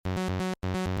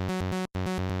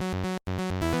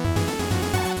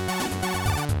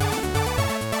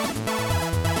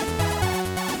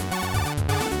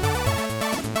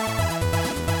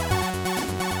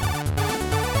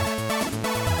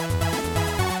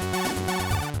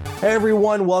Hey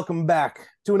everyone, welcome back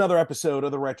to another episode of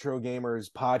the Retro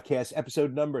Gamers Podcast,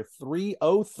 episode number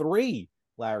 303.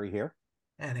 Larry here.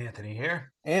 And Anthony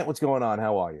here. Ant, what's going on?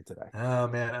 How are you today? Oh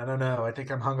man, I don't know. I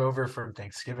think I'm hungover from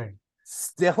Thanksgiving,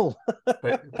 Still,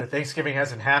 but Thanksgiving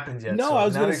hasn't happened yet, no, so I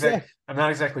was gonna say I'm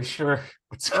not exactly sure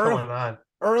what's early, going on.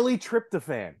 early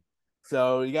tryptophan.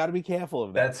 So you got to be careful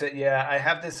of that. That's it. Yeah, I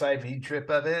have this IV drip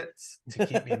of it to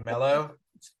keep me mellow.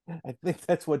 I think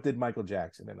that's what did Michael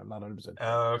Jackson, and I'm not 100%.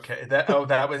 Okay. That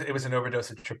was it was an overdose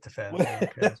of tryptophan. Okay.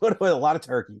 That's what it was. A lot of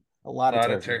turkey. A lot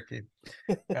of turkey.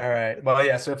 All right. Well,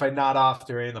 yeah. So if I nod off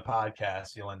during the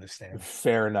podcast, you'll understand.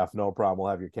 Fair enough. No problem.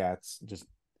 We'll have your cats just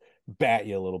bat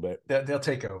you a little bit. They'll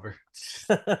take over.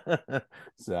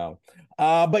 So,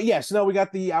 but yes, no, we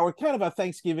got our kind of a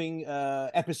Thanksgiving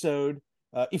episode,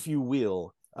 if you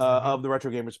will, of the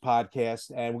Retro Gamers Podcast,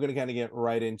 and we're going to kind of get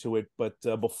right into it. But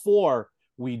before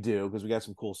we do, because we got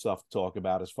some cool stuff to talk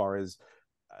about as far as,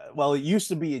 well, it used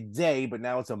to be a day, but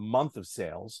now it's a month of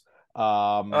sales.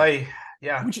 Yeah,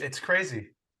 it's crazy.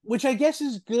 Which I guess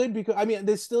is good because, I mean,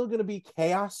 there's still going to be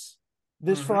chaos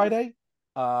this Friday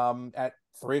at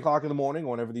 3 o'clock in the morning,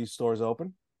 whenever these stores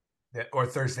open. Yeah, or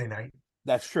Thursday night.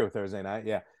 That's true, Thursday night,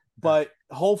 yeah. But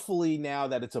hopefully now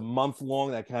that it's a month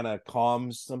long, that kind of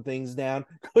calms some things down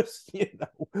because,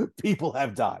 people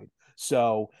have died.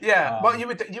 So yeah, well, you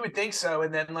would think so.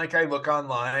 And then like I look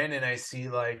online and I see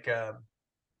like a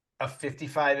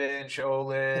 55-inch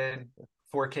OLED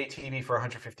 4K TV for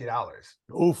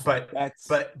 $150. Oof,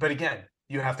 but again,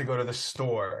 you have to go to the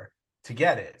store to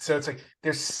get it. So it's like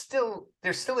they're still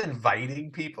inviting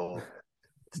people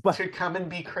to come and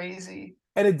be crazy.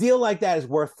 And a deal like that is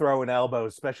worth throwing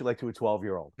elbows, especially like to a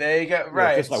 12-year-old. There you go.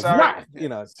 Right. Just like, sorry,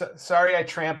 sorry I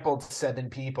trampled 7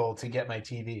 people to get my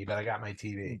TV, but I got my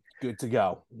TV. Good to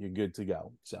go. You're good to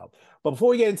go. So, but before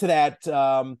we get into that,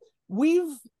 and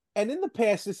in the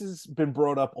past, this has been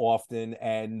brought up often,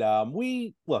 and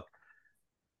we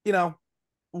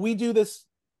do this,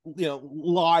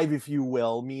 live, if you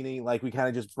will, meaning like we kind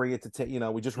of just bring it to,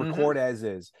 we just record as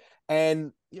is.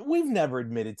 And we've never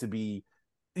admitted to be,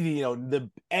 the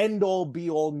end all be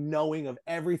all knowing of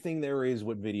everything there is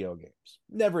with video games.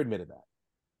 Never admitted that.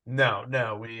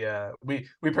 No, we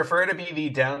prefer to be the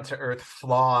down to earth,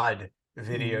 flawed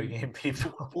video game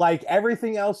people. Like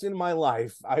everything else in my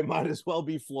life, I might as well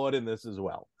be flawed in this as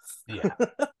well. Yeah.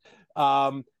 But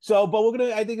I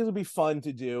think it'll be fun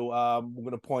to do. We're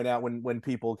gonna point out when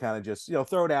people kind of just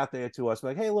throw it out there to us,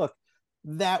 like, hey, look,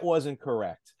 that wasn't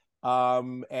correct.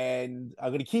 And I'm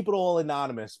going to keep it all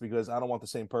anonymous because I don't want the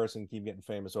same person keep getting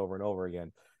famous over and over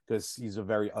again because he's a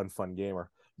very unfun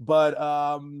gamer. But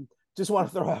just want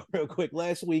to throw out real quick.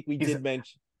 Last week we did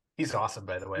mention he's awesome,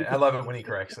 by the way. I love it when he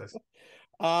corrects us.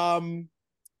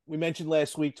 We mentioned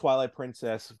last week Twilight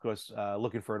Princess, of course,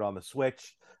 looking for it on the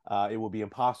Switch. It will be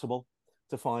impossible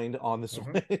to find on the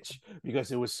Switch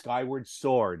because it was Skyward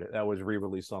Sword that was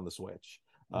re-released on the Switch.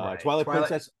 Right. Twilight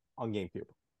Princess on GameCube.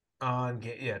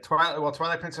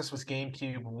 Twilight Princess was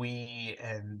GameCube, Wii,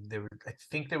 and I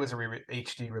think there was a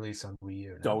HD release on Wii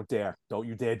U. No? Don't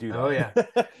you dare do that. Oh yeah,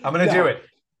 I'm gonna do it.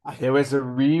 There was a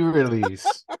re-release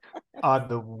on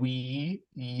the Wii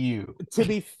U. To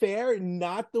be fair,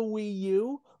 not the Wii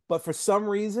U, but for some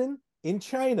reason in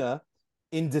China,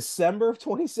 in December of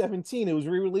 2017, it was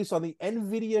re-released on the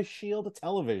NVIDIA Shield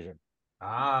television.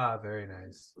 Ah, very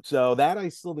nice. So that I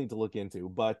still need to look into,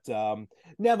 but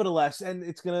nevertheless, and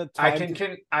it's gonna. I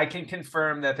can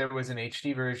confirm that there was an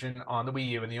HD version on the Wii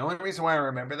U, and the only reason why I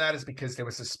remember that is because there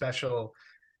was a special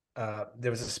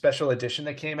edition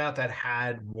that came out that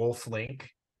had Wolf Link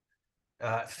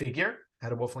figure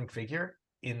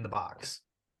in the box.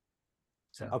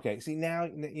 So okay, see now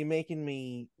you're making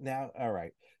me now. All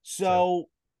right, so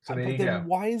there you go.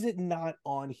 Why is it not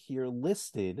on here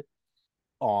listed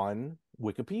on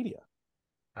Wikipedia?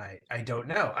 I don't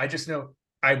know. I just know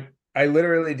I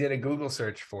literally did a Google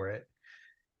search for it.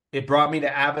 It brought me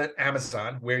to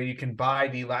Amazon, where you can buy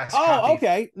the last copy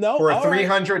for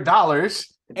 $300.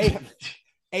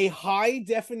 A high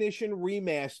definition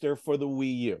remaster for the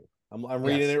Wii U. I'm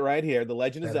reading it right here. The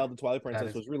Legend of Zelda: Twilight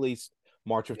Princess was released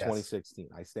March of 2016.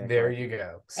 I stand there. corrected. You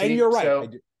go. See, and you're right. So,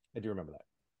 I do remember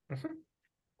that. Mm-hmm.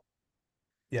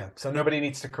 Yeah. So nobody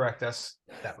needs to correct us.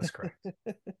 That was correct.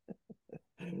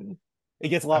 It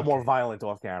gets a lot more violent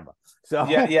off camera. So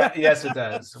yes, it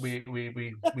does. We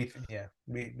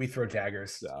throw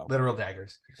daggers, literal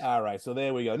daggers. All right, so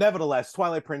there we go. Nevertheless,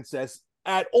 Twilight Princess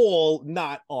at all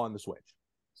not on the Switch.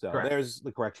 So there's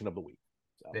the correction of the week.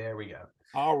 So. There we go.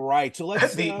 All right, so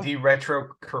let's the retro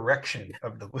correction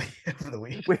of the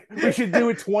week. We should do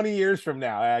it 20 years from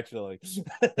now, actually.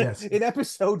 Yes, in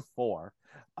episode 4.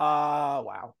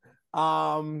 Wow.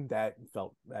 That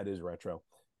is retro.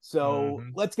 So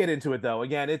let's get into it though.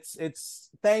 Again, it's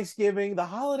Thanksgiving, the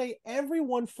holiday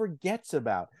everyone forgets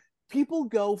about. People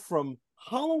go from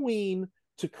Halloween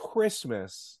to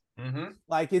Christmas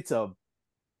like it's a.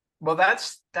 Well,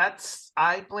 that's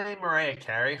I blame Mariah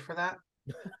Carey for that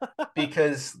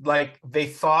because like they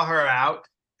thaw her out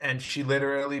and she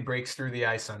literally breaks through the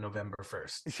ice on November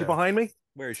 1st. Is she behind me?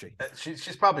 Where is she?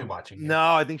 She's probably watching you.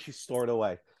 No, I think she's stored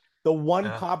away. The one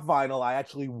pop vinyl I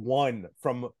actually won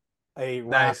from a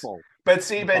raffle. But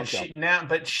see, but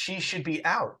she should be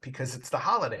out because it's the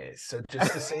holidays. So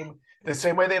just the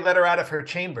same way they let her out of her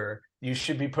chamber, you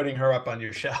should be putting her up on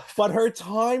your shelf. But her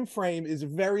time frame is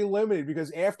very limited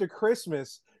because after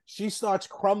Christmas, she starts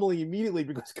crumbling immediately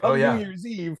because New Year's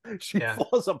Eve she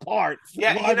falls apart.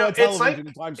 Yeah, it's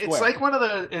like one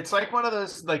of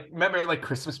those like remember like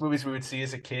Christmas movies we would see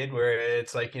as a kid where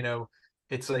it's like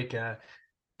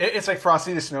it's like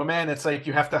Frosty the Snowman. It's like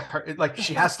you have to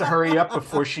she has to hurry up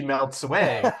before she melts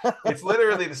away. It's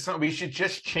literally the song. We should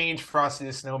just change Frosty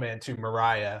the Snowman to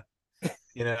Mariah,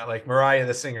 like Mariah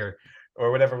the singer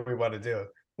or whatever we want to do.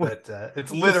 But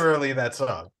it's literally that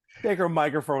song. Take her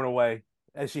microphone away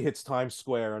as she hits Times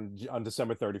Square on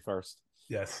December 31st.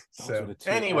 Yes. So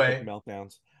anyway,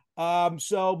 meltdowns.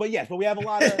 But we have a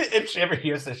lot of. If she ever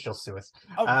hears this, she'll sue us.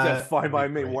 Oh, that's fine by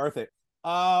me. Great. Worth it.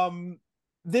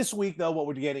 This week, though, what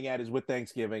we're getting at is with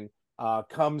Thanksgiving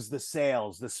comes the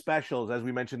sales, the specials, as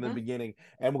we mentioned in the beginning.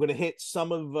 And we're going to hit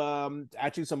some of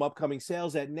some upcoming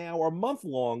sales that now are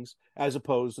month-longs as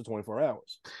opposed to 24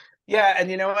 hours. Yeah, and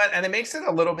you know what? And it makes it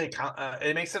a little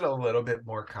bit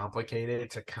more complicated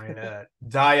to kind of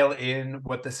dial in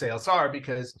what the sales are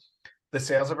because the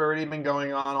sales have already been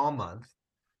going on all month.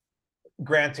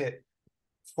 Granted,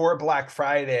 for Black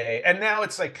Friday, and now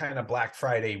it's like kind of Black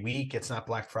Friday week. It's not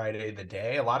Black Friday the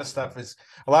day. A lot of stuff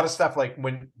like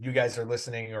when you guys are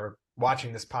listening or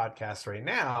watching this podcast right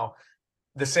now,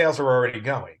 the sales are already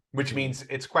going, which means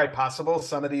it's quite possible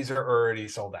some of these are already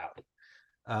sold out.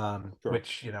 Sure.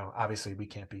 Which obviously we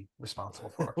can't be responsible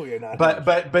for.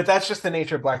 But that's just the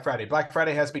nature of Black Friday. Black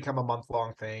Friday has become a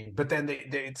month-long thing, but then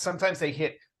they sometimes they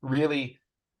hit really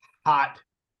hot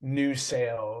new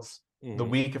sales the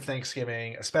week of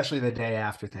Thanksgiving, especially the day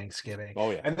after Thanksgiving. Oh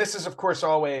yeah. And this is of course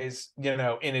always,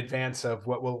 in advance of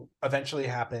what will eventually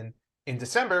happen in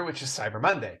December, which is Cyber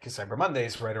Monday, because Cyber Monday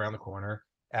is right around the corner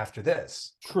after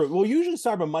this. True. Well, usually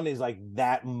Cyber Monday is like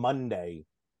that Monday,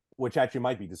 which actually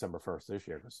might be December 1st this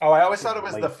year. Oh, I always thought it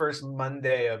was the first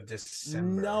Monday of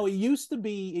December. No, it used to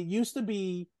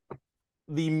be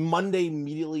the Monday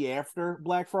immediately after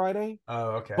Black Friday.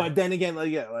 Oh, okay. But then again,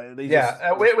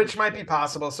 which might be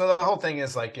possible. So the whole thing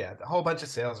is a whole bunch of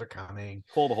sales are coming.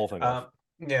 Pull the whole thing off.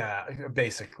 Yeah,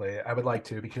 basically, I would like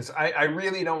to because I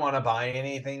really don't want to buy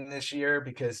anything this year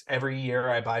because every year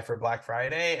I buy for Black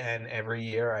Friday and every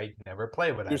year I never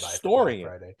play what I buy for Black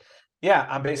Friday. Yeah,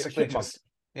 I'm basically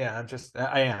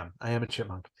I am a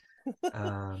chipmunk.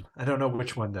 I don't know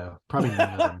which one though. Probably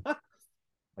none of them.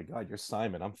 My God, you're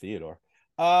Simon. I'm Theodore.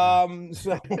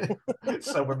 So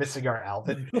we're missing our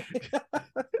Alvin.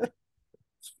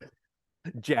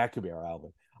 Jack could be our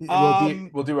Alvin.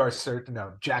 We'll do our search.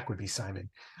 No, Jack would be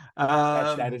Simon.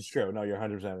 That is true. No, you're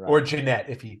 100% right. Or Jeanette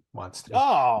if he wants to.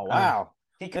 Oh wow,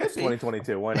 he could be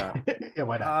 2022. Why not? Yeah,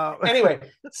 why not? Anyway,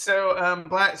 so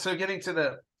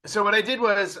So what I did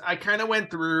was I kind of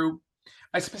went through.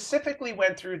 I specifically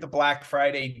went through the Black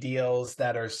Friday deals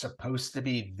that are supposed to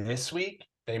be this week.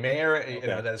 They may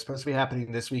that is supposed to be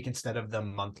happening this week instead of the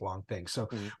month-long thing. So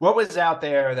what was out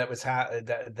there that was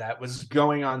that was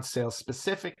going on sale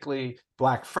specifically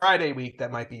Black Friday week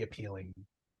that might be appealing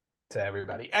to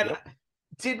everybody? And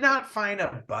did not find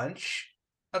a bunch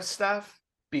of stuff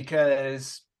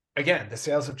because again, the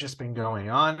sales have just been going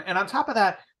on. And on top of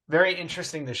that, very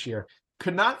interesting this year,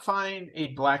 could not find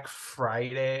a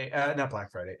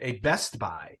a Best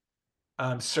Buy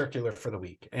circular for the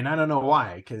week. And I don't know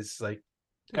why, because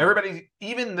everybody,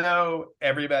 even though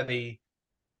everybody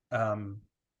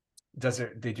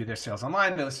they do their sales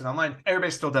online, they listen online,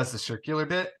 everybody still does the circular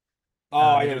bit.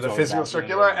 The physical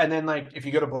circular. Yeah. And then if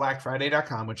you go to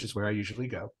blackfriday.com, which is where I usually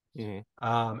go,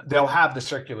 they'll have the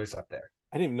circulars up there.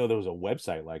 I didn't even know there was a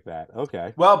website like that.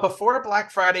 Okay. Well, before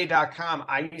blackfriday.com,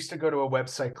 I used to go to a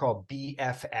website called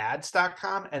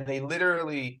bfads.com, and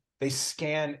they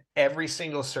scan every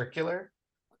single circular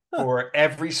for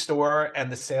every store and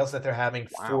the sales that they're having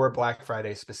for Black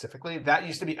Friday specifically. That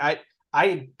used to be, I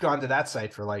had gone to that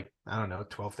site for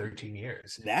 12, 13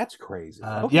 years. That's crazy.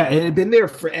 Yeah, it had been there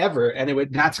forever. And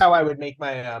that's how I would make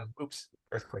my,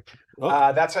 earthquake.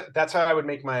 That's how I would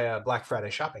make my Black Friday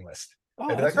shopping list.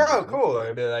 I'd be like, oh, cool.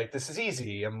 I'd be like, this is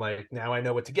easy. I'm like, now I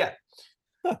know what to get.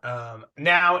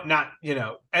 Now, not,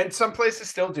 and some places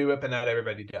still do it, but not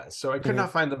everybody does. So I could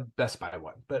not find the Best Buy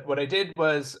one. But what I did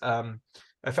was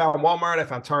I found Walmart, I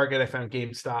found Target, I found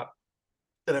GameStop,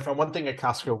 and I found one thing at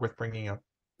Costco worth bringing up.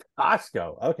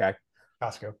 Costco, okay.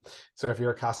 Costco. So if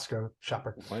you're a Costco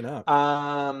shopper, why not?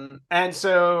 And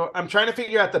so I'm trying to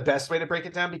figure out the best way to break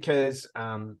it down because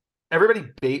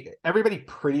everybody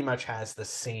pretty much has the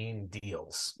same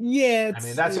deals. Yeah, I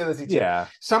mean that's the other thing too. Yeah,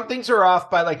 some things are off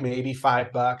by like maybe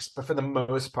 $5, but for the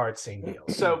most part, same deal.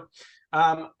 So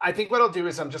I think what I'll do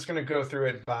is I'm just going to go through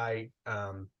it by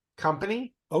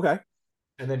company. Okay.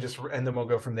 And then we'll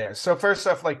go from there. So first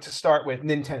off, like to start with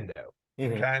Nintendo.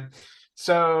 Okay.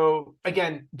 So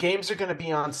again, games are going to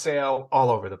be on sale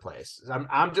all over the place.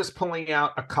 I'm just pulling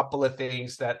out a couple of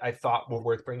things that I thought were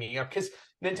worth bringing up because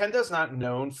Nintendo's not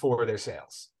known for their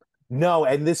sales. No,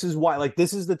 and this is why, like,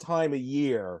 this is the time of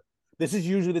year. This is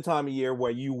usually the time of year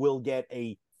where you will get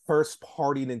a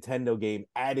first-party Nintendo game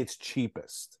at its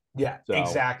cheapest. Yeah,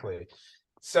 exactly.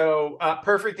 So,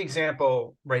 perfect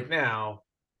example right now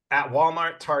at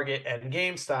Walmart, Target, and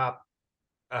GameStop.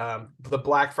 The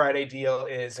Black Friday deal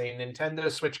is a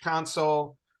Nintendo Switch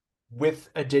console with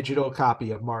a digital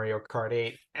copy of Mario Kart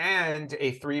 8 and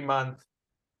a 3-month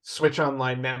Switch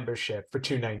Online membership for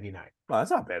 $2.99. Well,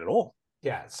 that's not bad at all.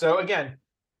 Yeah. So again,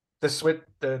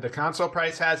 the console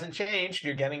price hasn't changed.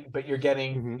 You're getting a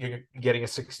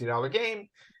 $60 game,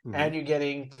 and you're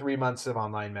getting 3 months of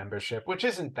online membership, which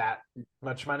isn't that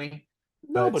much money.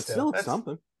 No, but still it's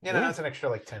something. That's an extra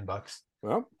like $10.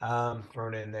 Well,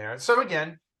 thrown in there. So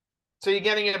again, you're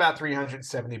getting it about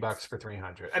 $370 for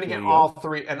 300. And again, all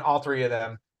three of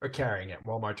them are carrying it.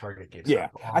 Walmart, Target, GameStop. Yeah,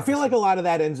 I feel like a lot of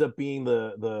that ends up being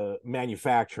the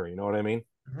manufacturer. You know what I mean?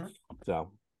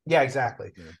 So yeah,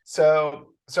 exactly. Yeah. So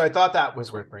I thought that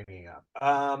was worth bringing up.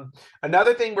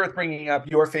 Another thing worth bringing up: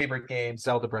 your favorite game,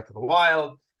 Zelda: Breath of the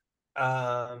Wild.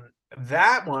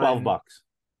 That one, $12.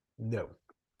 No.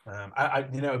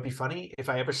 It'd be funny if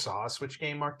I ever saw a Switch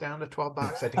game marked down to $12.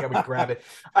 I think I would grab it.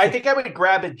 I think I would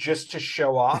grab it just to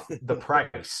show off the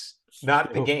price,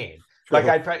 not the game. True.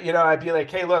 Like I'd be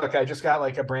like, hey, look, I just got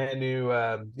like a brand new,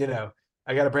 I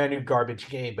got a brand new garbage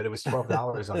game, but it was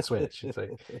 $12 on Switch. It's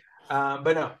like,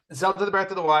 but no, Zelda: The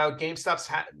Breath of the Wild.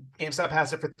 GameStop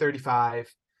has it for $35.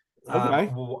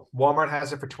 Okay. Walmart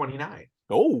has it for $29.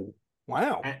 Oh,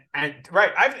 wow! And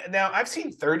right, I've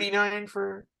seen $39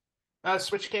 for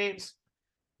Switch games.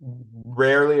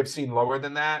 Rarely have seen lower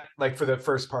than that, like for the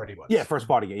first party ones. Yeah, first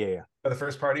party. Yeah. For the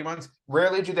first party ones,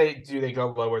 rarely do they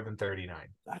go lower than $39.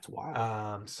 That's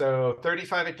wild. So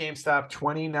 $35 at GameStop,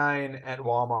 $29 at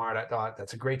Walmart. I thought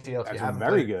that's a great deal. That's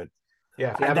very good.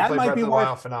 Yeah, if you haven't played Breath of the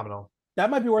Wild, phenomenal.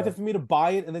 That might be worth it for me to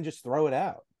buy it and then just throw it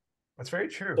out. That's very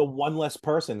true. So one less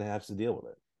person has to deal with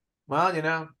it. Well,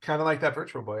 kind of like that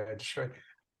Virtual Boy I destroyed.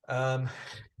 I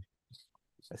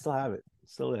still have it.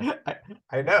 Still in.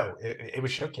 I know. It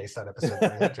was showcased on episode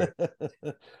 300.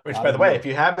 Which, by the way, if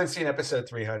you haven't seen episode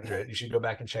 300, you should go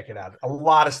back and check it out. A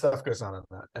lot of stuff goes on in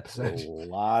that episode. A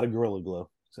lot of Gorilla Glue.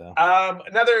 So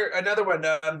another one,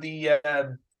 the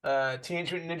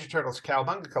Teenage Mutant Ninja Turtles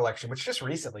Cowabunga collection, which just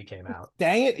recently came out.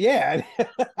 Dang it. Yeah.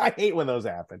 I hate when those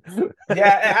happen.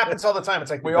 Yeah, it happens all the time.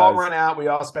 It's like we all run out, we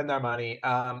all spend our money.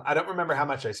 I don't remember how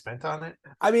much I spent on it.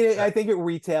 I mean, I think it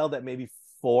retailed at maybe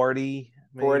 40.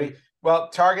 Maybe. 40. Well,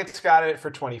 Target's got it for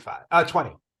 25.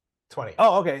 20.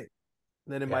 Oh, okay.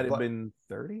 Then it might have been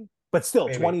 30. But still,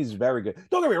 maybe. 20 is very good.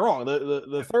 Don't get me wrong.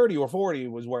 The 30 or 40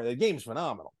 was where the game's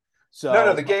phenomenal. So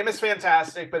no, the game is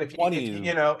fantastic. But if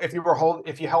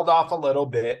you held off a little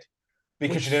bit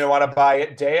because you didn't want to buy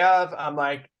it day of, I'm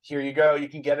like, here you go. You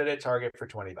can get it at Target for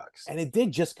 $20. And it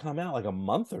did just come out like a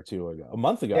month ago.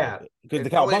 Yeah, because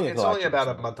it's only about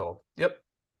a month old. Yep.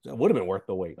 So it would have been worth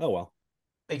the wait. Oh well.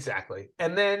 Exactly.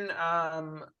 And then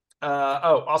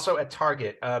also at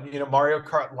Target, Mario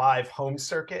Kart Live Home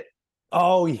Circuit.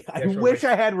 Oh yeah. I wish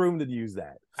I had room to use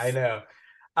that. I know.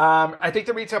 I think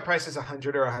the retail price is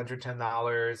 $100 or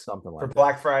 $110. Something like for that.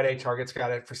 Black Friday, Target's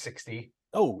got it for $60.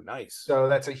 Oh, nice. So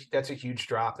that's a huge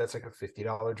drop. That's like a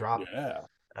 $50 drop. Yeah.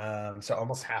 So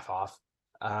almost half off.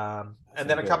 And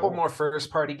then a couple more first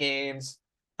party games.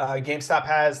 GameStop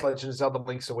has Legend of Zelda: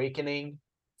 Link's Awakening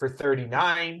for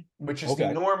 $39, which is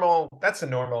the normal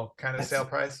kind of sale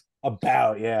price.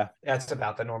 That's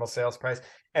about the normal sales price.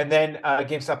 And then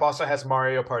GameStop also has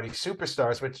Mario Party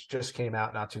Superstars, which just came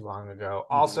out not too long ago,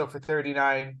 also for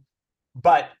 $39.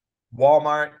 But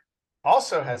Walmart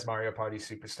also has Mario Party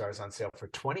Superstars on sale for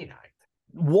 $29.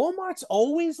 Walmart's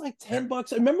always like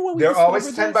 $10. Remember when they're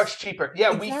always $10 cheaper.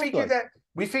 Yeah, exactly. We figured that.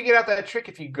 We figured out that trick.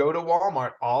 If you go to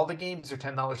Walmart, all the games are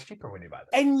 $10 cheaper when you buy them.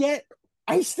 And yet,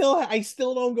 I still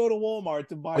don't go to Walmart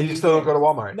to buy. Oh, you still don't go to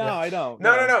Walmart? No, yeah. I don't.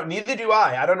 No. Neither do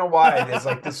I. I don't know why. There's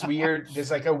like this weird.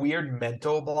 There's like a weird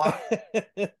mental block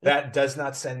that does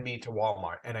not send me to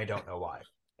Walmart, and I don't know why.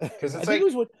 Because it's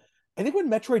I think when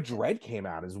Metroid Dread came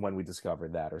out is when we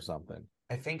discovered that or something.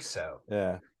 I think so.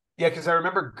 Yeah. Yeah, because I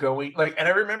remember going and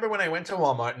I remember when I went to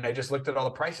Walmart and I just looked at all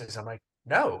the prices. I'm like,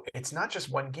 no, it's not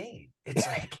just one game. It's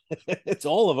like it's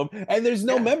all of them, and there's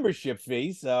no membership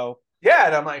fee. So yeah,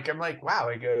 and I'm like, wow.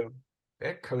 I go,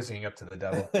 they're cozying up to the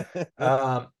devil.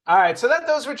 All right, so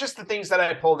those were just the things that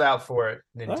I pulled out for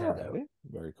Nintendo. Right.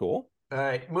 Very cool. All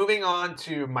right, moving on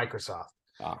to Microsoft.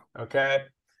 Okay.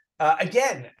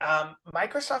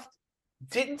 Microsoft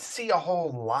didn't see a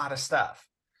whole lot of stuff.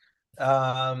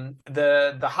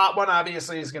 The hot one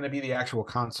obviously is going to be the actual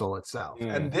console itself,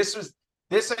 and this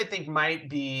I think might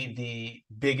be the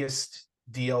biggest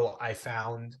deal I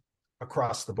found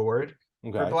across the board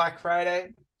for Black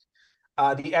Friday.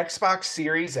 The Xbox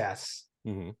Series S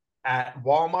at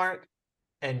Walmart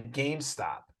and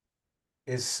GameStop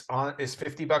is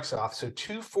 $50 off, so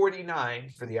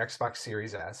 $249 for the Xbox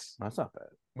Series S. That's not bad,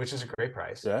 which is a great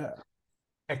price. Yeah.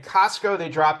 At Costco, they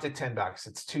dropped it $10.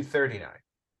 It's $239.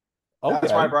 Okay.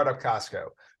 That's why I brought up Costco.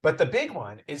 But the big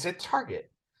one is at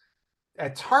Target.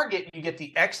 At Target, you get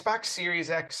the Xbox Series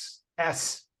S,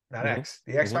 not X,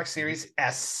 the Xbox Series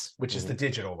S, which is the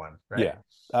digital one, right? Yeah.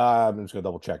 I'm just going to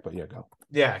double check, but yeah, go.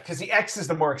 Yeah, because the X is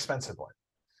the more expensive one.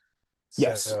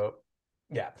 Yes. So,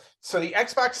 yeah. So the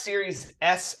Xbox Series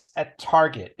S at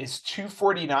Target is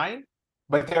 $249,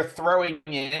 but they're throwing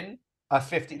in a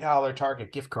 $50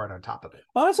 Target gift card on top of it.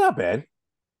 Oh, that's not bad.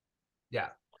 Yeah.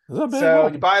 So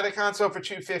you buy the console for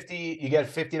 $250, you get a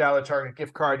 $50 Target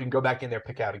gift card. You can go back in there,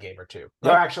 pick out a game or two.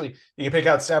 Yep. Or actually, you can pick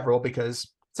out several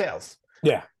because sales.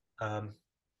 Yeah.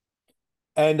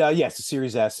 And yes, the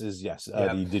Series S is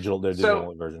the digital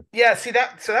version. Yeah. See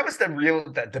that. So that was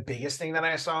the biggest thing that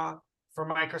I saw from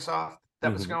Microsoft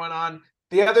that was going on.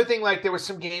 The other thing, like there were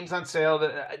some games on sale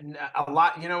that a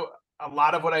lot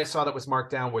of what I saw that was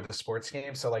marked down were the sports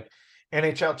games. So like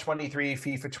NHL 23,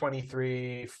 FIFA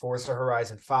 23, Forza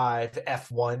Horizon 5,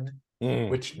 F1,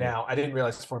 which now I didn't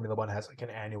realize Formula 1 has like an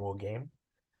annual game.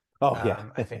 Oh yeah,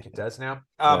 I think it does now.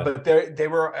 But they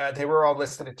were all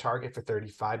listed at Target for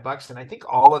 $35, and I think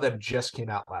all of them just came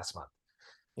out last month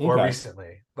or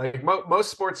recently. Like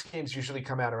most sports games usually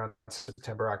come out around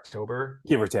September, October,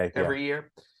 give or take, every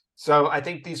year. So I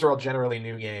think these are all generally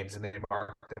new games, and they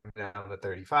mark them down to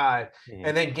 35.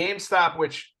 And then GameStop,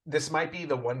 which this might be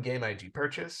the one game I do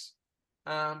purchase.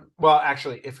 Well,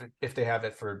 actually, if they have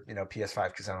it for PS5,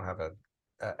 because I don't have a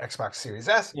Xbox Series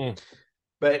S.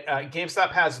 But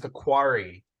GameStop has The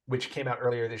Quarry, which came out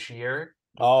earlier this year.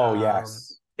 Oh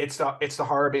yes, it's the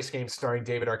horror-based game starring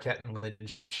David Arquette and Lynn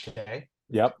Shay.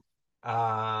 Yep.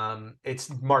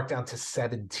 It's marked down to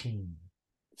 $17.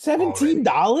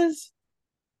 $17?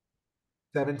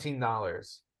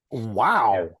 $17.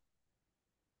 Wow. Yeah.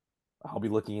 I'll be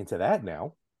looking into that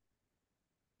now.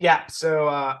 Yeah. So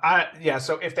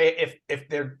so if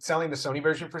they're selling the Sony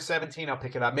version for $17, I'll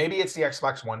pick it up. Maybe it's the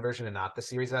Xbox One version and not the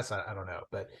Series S. I don't know,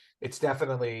 but it's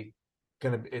definitely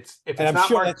gonna.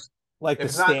 That's like the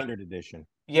standard edition.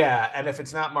 Yeah, and if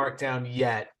it's not marked down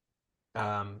yet,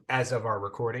 as of our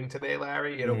recording today,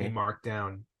 Larry, it'll be marked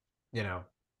down.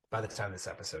 By the time this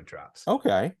episode drops.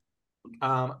 Okay.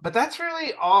 But that's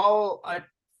really all I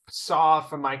saw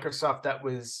from Microsoft that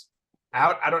was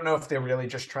out. I don't know if they're really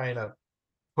just trying to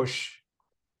push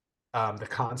the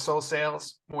console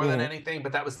sales more than anything,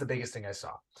 but that was the biggest thing I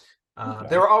saw.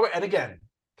 There were always, and again,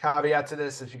 caveat to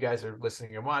this, if you guys are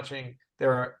listening and watching,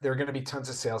 there are going to be tons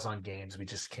of sales on games. We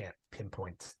just can't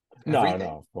pinpoint everything.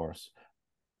 No, of course.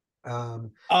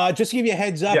 Just to give you a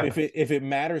heads up, if it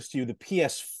matters to you, the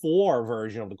PS4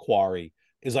 version of The Quarry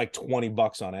is like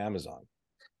 $20 on Amazon.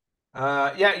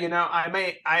 I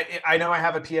know I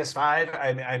have a PS5.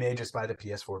 I may just buy the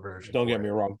PS4 version. Don't get me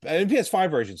wrong. And PS5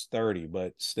 version's $30,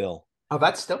 but still. Oh,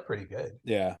 that's still pretty good.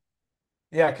 Yeah.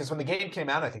 Yeah, because when the game came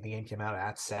out, I think the game came out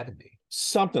at $70.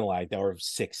 Something like that, or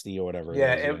 60 or whatever.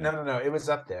 Yeah, no. It was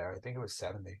up there. I think it was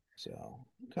 70. So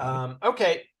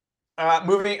okay.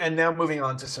 Moving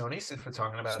on to Sony, since we're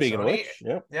talking about Speaking Sony. of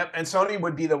which, Yep. And Sony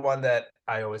would be the one that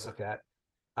I always look at.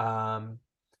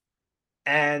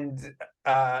 And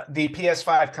the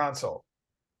PS5 console,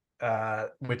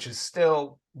 which is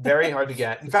still very hard to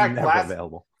get. In fact,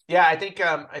 available. Yeah, I think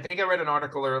I read an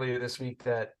article earlier this week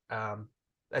that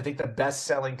I think the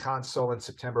best-selling console in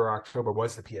September or October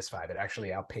was the PS5. It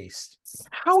actually outpaced.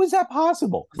 How is that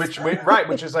possible? Which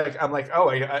is like, I'm like, oh,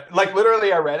 like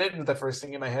literally I read it and the first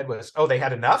thing in my head was, oh, they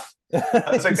had enough.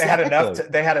 I was like, exactly.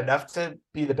 They had enough to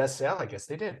be the best sale. I guess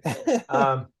they did.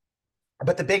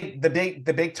 But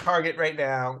the big target right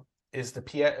now is the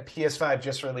PS5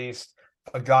 just released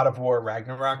a God of War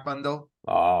Ragnarok bundle.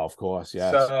 Oh, of course,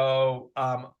 yes. So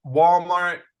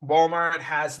Walmart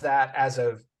has that as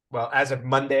of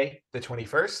Monday, the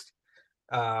 21st,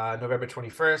 November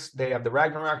 21st. They have the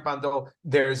Ragnarok bundle.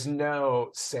 There's no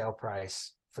sale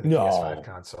price for the PS5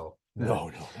 console.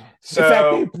 No.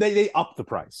 So in fact, they upped the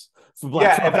price for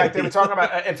Black Friday. In fact, they were talking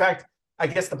about. In fact, I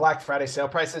guess the Black Friday sale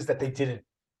price is that they didn't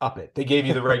up it. They gave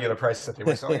you the regular price that they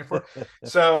were selling it for.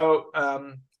 So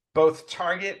both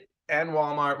Target and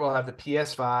Walmart will have the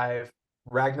PS5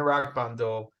 Ragnarok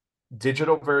bundle,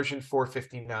 digital version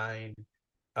 $459.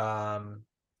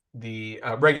 The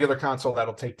regular console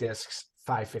that'll take discs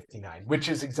 $559, which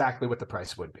is exactly what the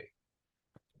price would be.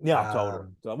 Yeah,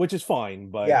 totally. Which is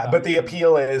fine, but but the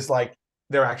appeal is like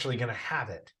they're actually going to have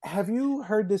it. Have you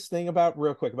heard this thing about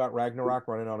Ragnarok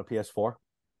running on a PS4?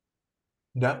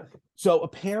 No. So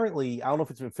apparently, I don't know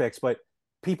if it's been fixed, but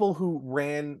people who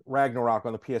ran Ragnarok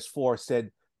on the PS4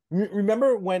 said,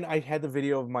 remember when I had the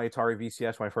video of my Atari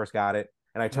VCS when I first got it,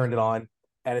 and I turned it on,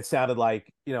 and it sounded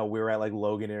like, we were at like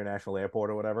Logan International Airport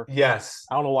or whatever. Yes.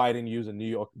 I don't know why I didn't use a New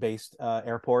York-based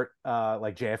airport,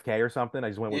 like JFK or something. I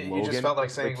just went with Logan. You just felt like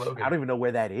saying Logan. I don't even know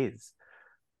where that is.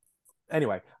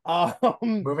 Anyway,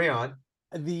 moving on.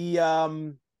 They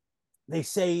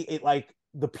say it like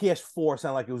the PS4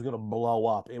 sounded like it was gonna blow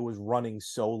up. It was running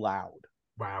so loud.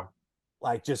 Wow.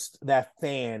 Like just that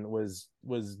fan was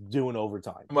doing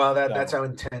overtime. Well, that's how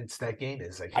intense that game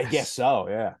is. I guess so.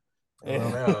 Yeah. I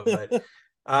don't know, but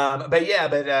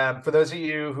for those of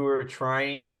you who are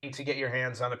trying to get your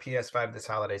hands on a PS5 this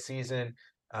holiday season,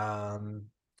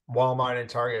 Walmart and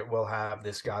Target will have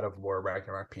this God of War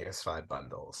Ragnarok PS5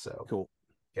 bundle. So cool.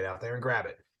 Get out there and grab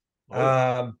it.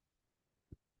 Oh.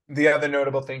 The other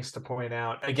notable things to point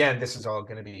out, again, this is all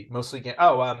going to be mostly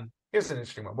here's an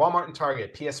interesting one. Walmart and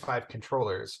Target PS5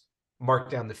 controllers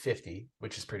marked down to $50,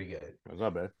 which is pretty good. That's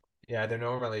not bad. Yeah, they're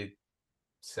normally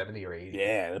 $70 or $80.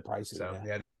 Yeah, the prices. So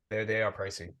they are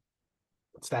pricey.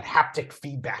 It's that haptic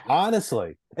feedback.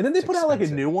 Honestly. And then they put out like a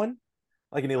new one,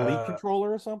 like an Elite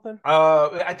controller or something.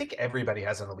 I think everybody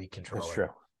has an Elite controller. That's true.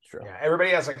 Yeah,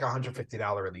 everybody has like a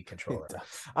 $150 Elite controller.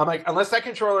 I'm like, unless that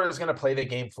controller is going to play the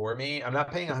game for me, I'm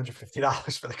not paying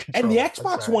 $150 for the controller. And the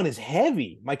Xbox One is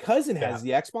heavy. My cousin has the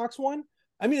Xbox One.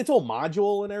 I mean, it's all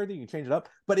module and everything. You can change it up,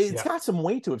 but it's got some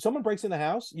weight to it. If someone breaks in the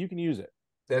house, you can use it.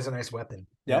 There's a nice weapon.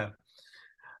 Yep.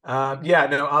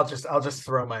 No, I'll just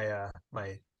throw my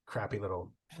my crappy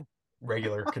little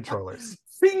regular controllers.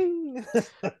 Bing!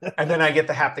 And then I get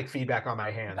the haptic feedback on my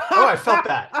hand. Oh, I felt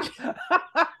that.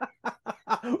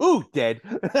 Ooh, dead.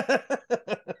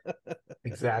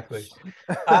 Exactly.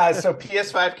 So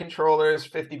PS5 controllers,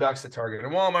 $50 at Target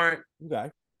and Walmart. Okay.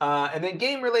 And then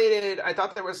game related, I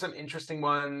thought there were some interesting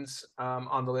ones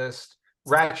on the list.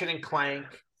 Ratchet and Clank.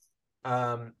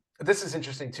 This is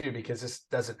interesting too because this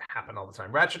doesn't happen all the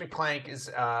time. Ratchet and Clank is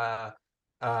at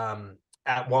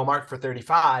Walmart for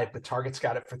 $35, but Target's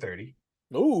got it for $30.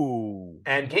 Ooh.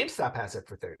 And GameStop has it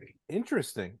for $30.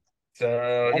 Interesting.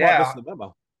 So the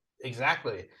memo.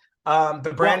 Exactly.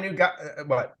 The brand new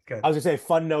what? I was gonna say,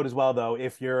 fun note as well though.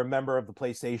 If you're a member of the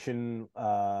PlayStation,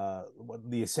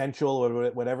 the Essential or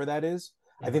whatever that is,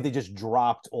 I think they just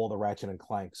dropped all the Ratchet and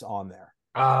Clanks on there.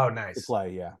 Oh, nice. To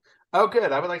play, yeah. Oh,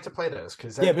 good. I would like to play those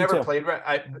because I've never played.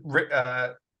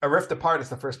 A Rift Apart is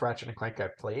the first Ratchet and Clank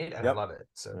I've played, and I love it.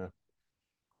 So,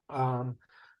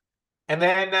 and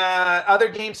then other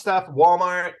game stuff.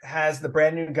 Walmart has the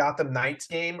brand new Gotham Knights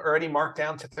game already marked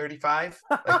down to $35.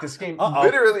 Like this game,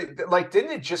 literally, like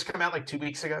didn't it just come out like 2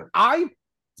 weeks ago? I'm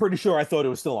pretty sure I thought it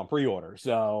was still on pre-order.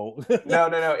 So no,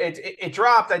 it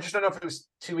dropped. I just don't know if it was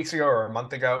 2 weeks ago or a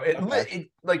month ago. It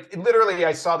literally,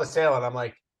 I saw the sale and I'm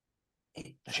like,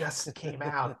 it just came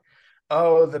out.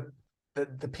 Oh,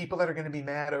 the people that are going to be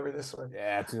mad over this one.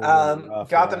 Yeah, it's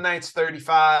Gotham Knights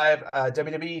 35,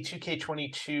 WWE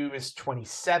 2K22 is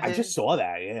 27. I just saw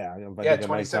that. Yeah,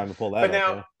 27. To pull that but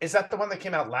now, is that the one that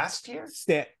came out last year?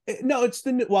 No, it's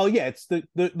the it's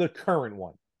the current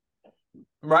one.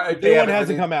 Right, the one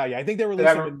hasn't come out yet. I think they're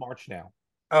releasing in March now.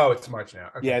 Oh, it's March now.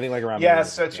 Okay. Yeah, I think like around. Yeah,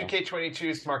 so 2K22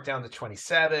 is marked down to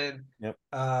 27. Yep.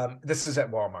 This is at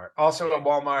Walmart. Also at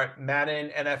Walmart,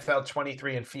 Madden, NFL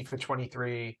 23, and FIFA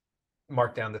 23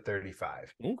 marked down to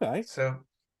 35. Okay. So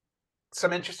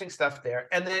some interesting stuff there.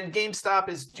 And then GameStop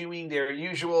is doing their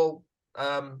usual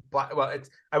I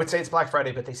would say it's Black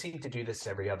Friday, but they seem to do this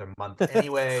every other month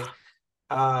anyway.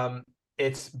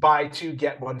 It's buy two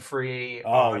get one free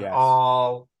on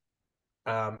all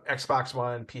Xbox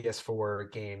One,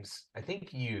 PS4 games. I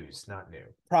think used, not new.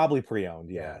 Probably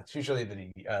pre-owned. Yeah, it's usually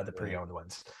the pre-owned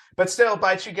ones. But still,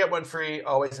 buy two get one free.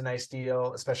 Always a nice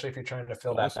deal, especially if you're trying to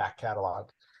fill that back catalog.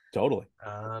 Totally.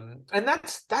 And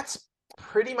that's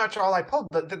pretty much all I pulled.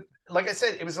 Like I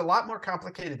said, it was a lot more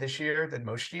complicated this year than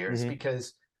most years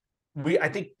because I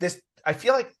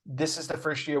feel like this is the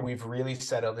first year we've really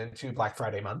settled into Black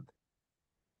Friday month.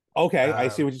 Okay, I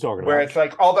see what you're talking about. Where it's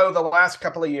like, although the last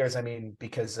couple of years, I mean,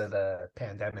 because of the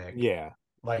pandemic,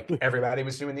 like everybody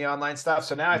was doing the online stuff.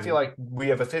 So now I feel like we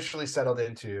have officially settled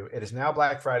into it is now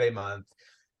Black Friday month.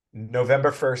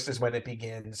 November 1st is when it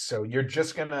begins. So you're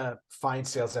just gonna find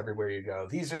sales everywhere you go.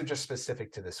 These are just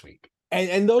specific to this week.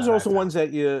 And those are also ones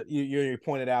that you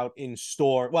pointed out in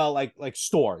store. Well, like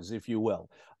stores, if you will.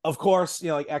 Of course,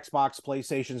 like Xbox,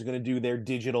 PlayStation is going to do their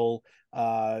digital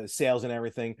sales and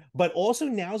everything. But also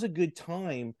now's a good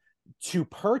time to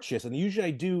purchase. And usually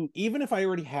I do, even if I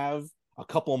already have a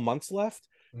couple of months left,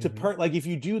 to like if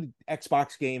you do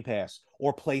Xbox Game Pass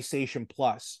or PlayStation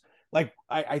Plus, like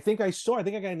I think I got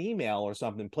an email or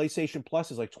something. PlayStation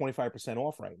Plus is like 25%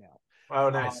 off right now. Oh,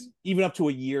 nice. Even up to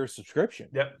a year subscription.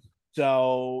 Yep.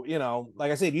 So,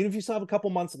 like I said, even if you still have a couple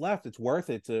months left, it's worth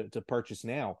it to purchase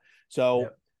now.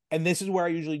 So, and this is where I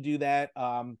usually do that.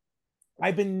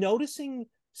 I've been noticing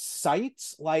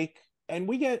sites like, and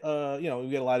we get a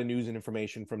lot of news and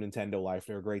information from Nintendo Life.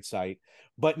 They're a great site,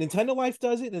 but Nintendo Life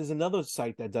does it. And there's another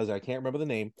site that does it. I can't remember the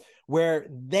name, where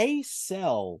they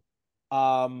sell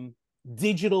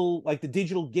digital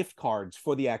gift cards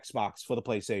for the Xbox, for the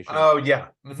PlayStation. Oh yeah.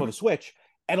 For the Switch.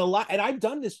 And I've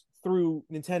done this through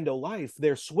Nintendo Life.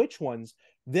 Their Switch ones,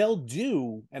 they'll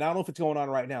do, and I don't know if it's going on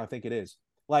right now. I think it is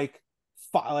like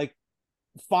 $5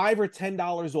 or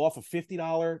 $10 off a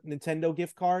 $50 Nintendo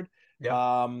gift card, or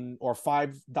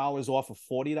 $5 off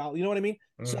a $40. You know what I mean?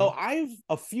 So I've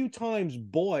a few times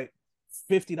bought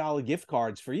 $50 gift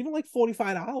cards for even like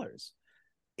 $45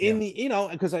 in the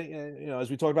because I as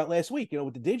we talked about last week,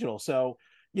 with the digital. So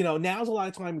now's a lot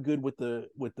of time good with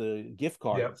the gift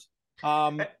cards.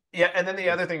 And then the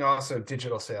other thing also,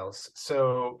 digital sales.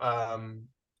 So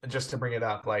just to bring it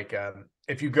up, like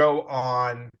if you go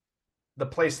on the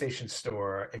PlayStation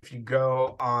Store, if you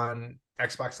go on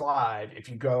Xbox Live, if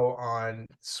you go on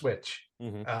Switch,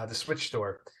 the Switch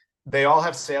Store, they all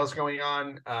have sales going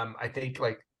on. I think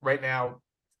like right now,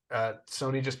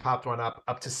 Sony just popped one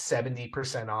up to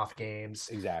 70% off games.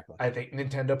 Exactly. I think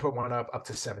Nintendo put one up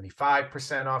to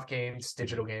 75% off games,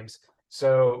 digital games.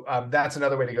 So that's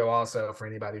another way to go also for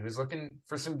anybody who's looking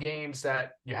for some games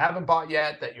that you haven't bought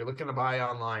yet, that you're looking to buy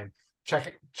online.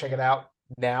 Check it out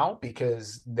now,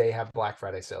 because they have Black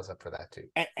Friday sales up for that too.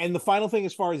 And the final thing,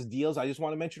 as far as deals, I just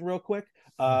want to mention real quick,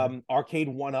 Arcade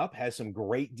 1-Up has some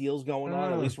great deals going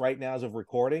on, at least right now as of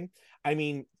recording. I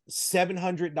mean,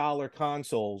 $700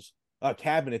 consoles,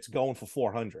 cabinets going for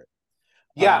 $400.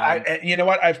 Yeah, you know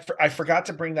what? I forgot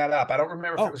to bring that up. I don't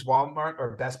remember if it was Walmart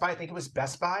or Best Buy. I think it was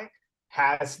Best Buy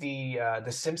has the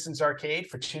Simpsons arcade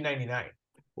for $299.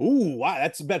 Ooh, wow,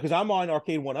 that's bad, because I'm on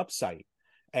Arcade 1-Up site,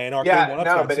 and Arcade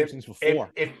 1-Up got Simpsons for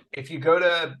 $4. If you go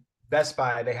to Best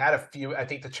Buy, they had a few. I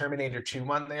think the Terminator 2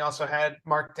 one they also had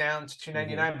marked down to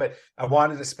 $299. But I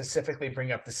wanted to specifically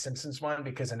bring up the Simpsons one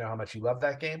because I know how much you love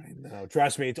that game. No,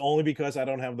 trust me, it's only because I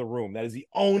don't have the room. That is the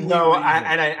only. No,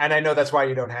 I know that's why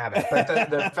you don't have it. But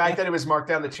the fact that it was marked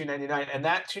down to $299, and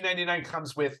that $299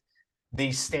 comes with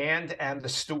the stand and the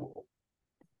stool.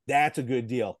 That's a good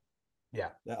deal. Yeah.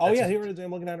 Oh yeah, here it is.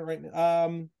 I'm looking at it right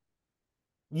now.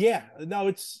 Yeah, no,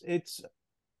 it's.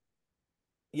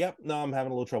 Yep, no, I'm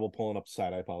having a little trouble pulling up the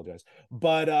site. I apologize,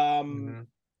 but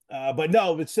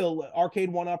no, it's still Arcade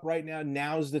 1-Up right now.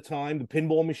 Now's the time. The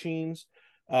pinball machines,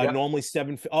 normally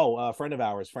a friend of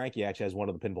ours, Frankie, actually has one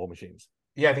of the pinball machines.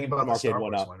 Yeah, I think about the Star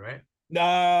Wars one, right? No,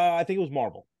 I think it was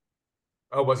Marvel.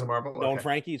 Oh, was it Marvel? No, and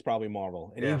Frankie, it's probably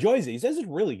Marvel, and he enjoys it. He says it's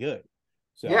really good.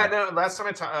 So, yeah, no. Last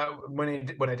time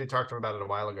when I did talk to him about it a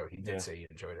while ago, he did say he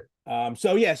enjoyed it.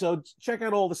 So check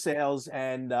out all the sales,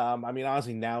 and I mean,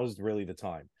 honestly, now is really the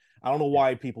time. I don't know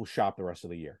why people shop the rest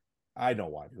of the year. I know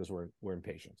why, because we're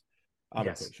impatient. I'm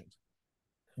impatient.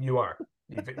 You are.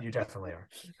 You definitely are.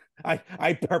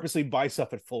 I purposely buy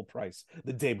stuff at full price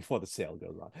the day before the sale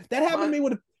goes on. That happened to me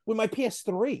with my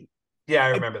PS3. Yeah, I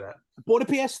remember that. Bought a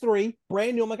PS3,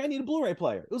 brand new. I'm like, I need a Blu-ray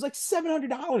player. It was like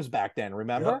 $700 back then.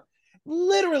 Remember? Yep.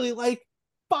 Literally, like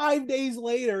 5 days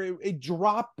later, it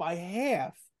dropped by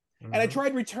half. And I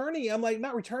tried returning it. I'm like,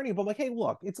 not returning it, but I'm like, hey,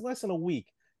 look, it's less than a week.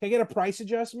 Can I get a price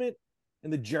adjustment?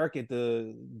 and the jerk at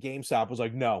the GameStop was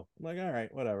like, no. I'm like, all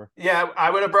right, whatever. Yeah, I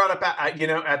would have brought it back.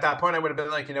 At that point, I would have been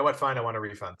like, you know what? Fine, I want a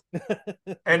refund.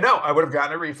 And no, I would have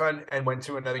gotten a refund and went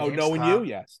to another GameStop. Knowing you?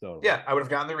 Yes, totally. Yeah, I would have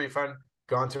gotten the refund,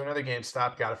 gone to another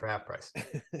GameStop, got it for half price.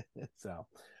 So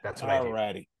that's what I did.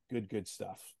 Alrighty. Good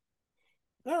stuff.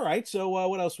 All right. So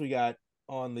what else we got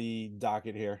on the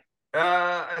docket here?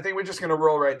 I think we're just going to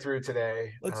roll right through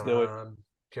today. Let's do it.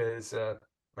 Because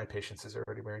my patience is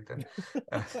already wearing thin.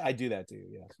 I do that to you,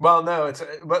 yeah. Well, no,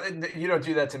 you don't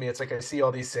do that to me. It's like I see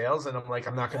all these sales and I'm like,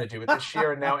 I'm not going to do it this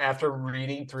year. And now after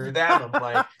reading through that, I'm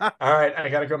like, all right, I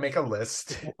got to go make a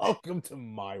list. Welcome to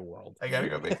my world. I got to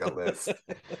go make a list.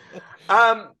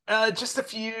 Just a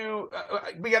few.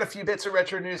 We got a few bits of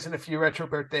retro news and a few retro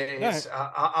birthdays. Right.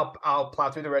 I'll plow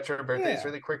through the retro birthdays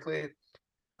really quickly.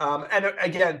 And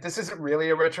again, this isn't really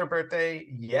a retro birthday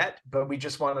yet, but we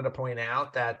just wanted to point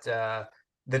out that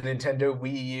the Nintendo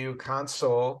Wii U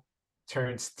console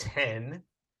turns 10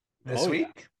 this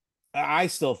week. Yeah. I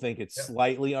still think it's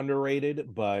slightly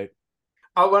underrated, but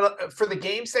for the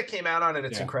games that came out on it,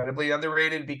 it's incredibly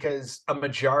underrated because a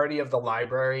majority of the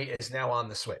library is now on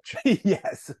the Switch.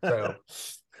 Yes. So,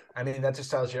 I mean, that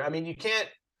just tells you. I mean, you can't.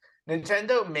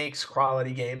 Nintendo makes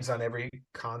quality games on every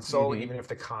console, even if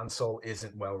the console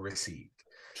isn't well received.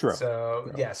 True.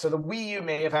 So so the Wii U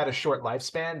may have had a short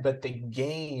lifespan, but the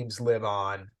games live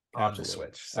on the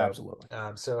Switch. So, absolutely.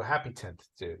 So happy 10th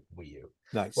to Wii U.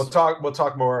 Nice. We'll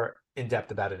talk more in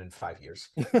depth about it in 5 years.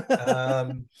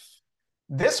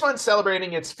 This one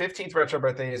celebrating its 15th retro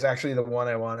birthday is actually the one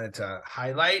I wanted to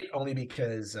highlight, only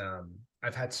because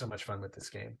I've had so much fun with this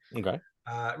game. Okay.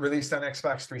 Released on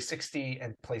Xbox 360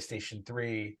 and PlayStation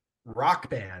 3, Rock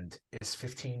Band is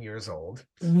 15 years old.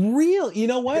 Real? You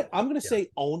know what? I'm going to say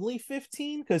only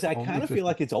 15 because I kind of feel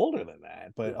like it's older than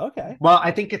that, but okay. Well, I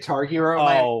think Guitar Hero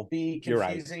might be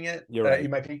confusing it. You're right. You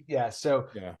might be,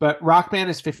 but Rock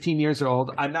Band is 15 years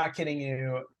old. I'm not kidding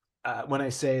you when I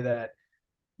say that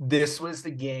this was the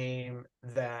game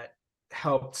that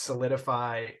helped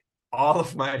solidify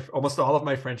almost all of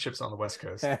my friendships on the West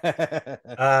Coast.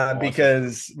 Awesome.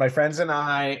 Because my friends and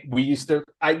I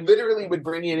literally would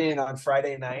bring it in on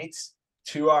Friday nights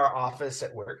to our office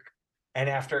at work. And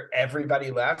after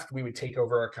everybody left, we would take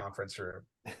over our conference room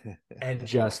and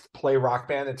just play Rock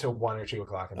Band until 1 or 2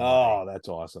 o'clock in the morning. Oh, that's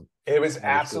awesome. It was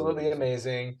absolutely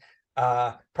amazing.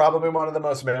 Probably one of the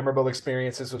most memorable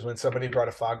experiences was when somebody brought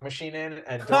a fog machine in,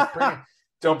 and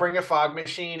don't bring a fog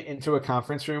machine into a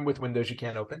conference room with windows you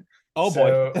can't open. Oh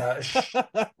boy.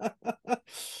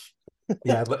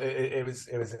 It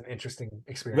was an interesting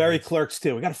experience. Very Clerks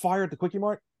too. We got a fire at the Quickie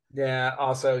Mart. Yeah.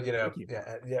 Also,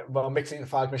 well, mixing the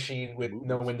fog machine with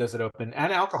no windows that open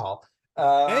and alcohol.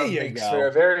 Makes for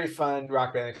a very fun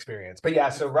Rock Band experience.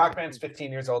 But so Rock Band's 15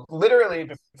 years old. Literally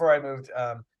before I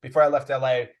left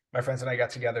LA, my friends and I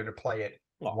got together to play it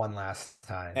one last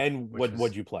time. And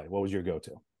what'd you play? What was your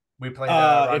go-to? We played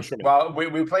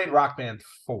we played Rock Band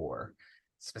 4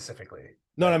 specifically.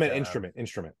 No, I meant instrument.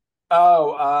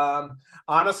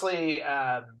 Honestly,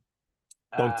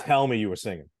 don't tell me you were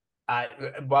singing.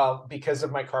 Because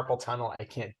of my carpal tunnel, I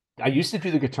can't. I used to do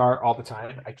the guitar all the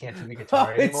time. I can't do the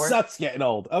guitar anymore. It sucks getting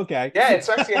old. Okay. Yeah, it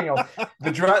sucks getting old.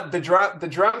 The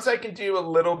drums I can do a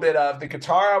little bit of. The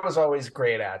guitar I was always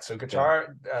great at. So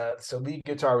so lead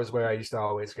guitar was where I used to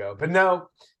always go. But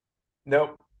nope.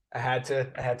 I had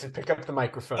to pick up the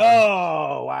microphone.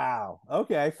 Oh, wow.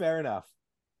 Okay, fair enough.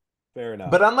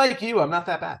 But unlike you, I'm not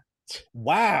that bad.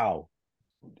 Wow.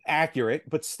 Accurate,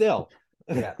 but still.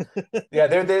 Yeah.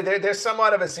 There's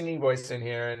somewhat of a singing voice in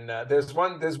here, and there's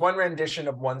one rendition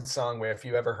of one song where if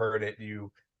you ever heard it,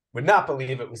 you would not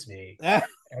believe it was me. And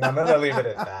I'm gonna leave it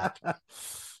at that.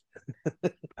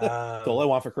 That's all I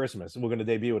want for Christmas. We're going to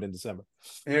debut it in December.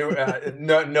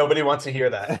 Nobody wants to hear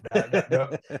that, no,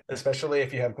 especially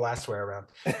if you have glassware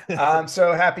around.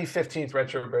 So happy 15th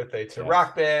retro birthday to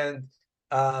Rock Band.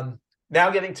 Now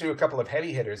getting to a couple of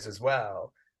heavy hitters as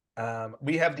well.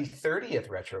 We have the 30th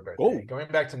retro birthday, going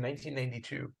back to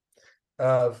 1992,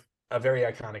 of a very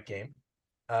iconic game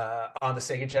on the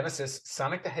Sega Genesis.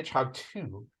 Sonic the Hedgehog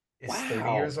 2 is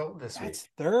 30 years old this week. That's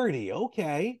 30.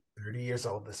 Okay. 30 years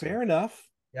old this week. Fair enough.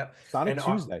 Yep. Sonic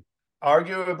Tuesday.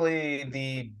 Arguably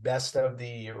the best of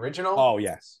the original. Oh,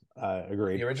 yes.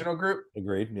 Agreed. The original group.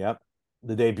 Agreed. Yep.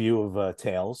 The debut of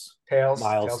Tails.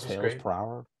 Miles Tails per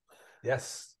hour.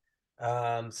 Yes.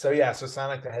 So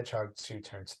Sonic the Hedgehog 2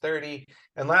 turns 30.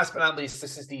 And last but not least,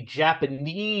 this is the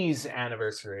Japanese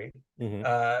anniversary,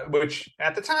 which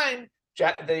at the time,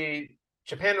 the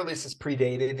Japan releases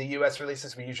predated the US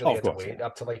releases. We usually have to wait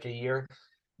up to like a year.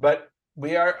 But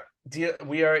we are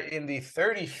we are in the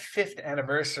 35th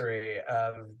anniversary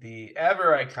of the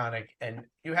ever iconic, and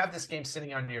you have this game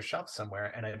sitting on your shelf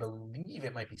somewhere, and I believe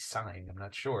it might be signed. I'm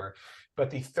not sure, but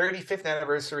the 35th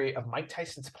anniversary of Mike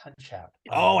Tyson's Punch Out.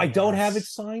 Oh, I don't have it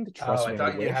signed. Trust me, I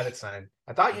thought you had it signed.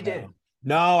 I thought you did.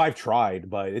 No, I've tried,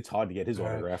 but it's hard to get his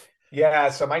autograph. Yeah,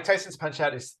 so Mike Tyson's Punch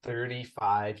Out is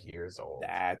 35 years old.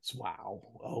 That's wow.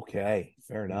 Okay,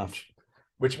 fair enough.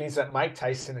 Which means that Mike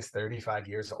Tyson is 35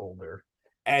 years older.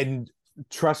 And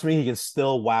trust me, he can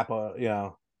still whap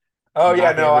a, Oh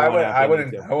yeah, no, I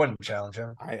wouldn't challenge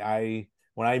him. I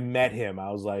when I met him,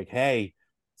 I was like, hey,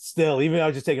 still, even though I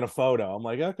was just taking a photo, I'm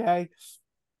like, okay.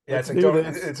 Yeah,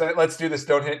 it's like let's do this.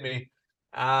 Don't hit me.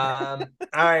 All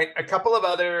right, a couple of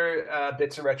other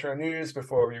bits of retro news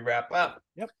before we wrap up.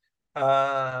 Yep.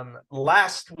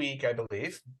 Last week, I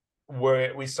believe,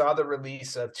 where we saw the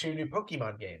release of 2 new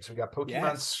Pokemon games. We got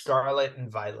Pokemon Scarlet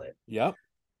and Violet. Yep.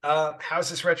 How's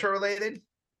this retro related?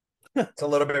 It's a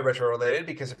little bit retro related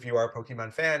because if you are a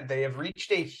Pokemon fan, they have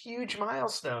reached a huge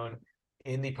milestone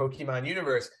in the Pokemon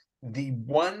universe. The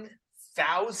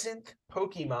 1,000th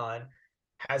Pokemon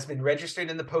has been registered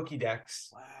in the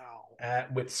Pokédex. Wow.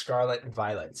 With Scarlet and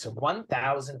Violet. So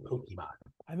 1,000 Pokemon.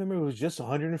 I remember it was just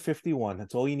 151.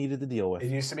 That's all you needed to deal with.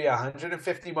 It used to be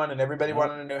 151, and everybody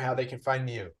wanted to know how they can find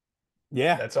Mew.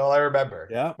 Yeah. That's all I remember.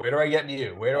 Yeah. Where do I get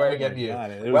Mew? Where do I get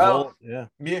Mew? Well,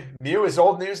 Mew is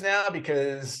old news now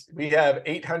because we have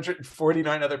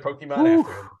 849 other Pokemon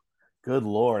after him. Good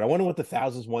Lord. I wonder what the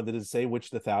 1,000th one, did it say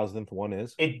which the 1,000th one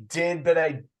is? It did, but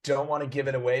I don't want to give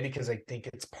it away because I think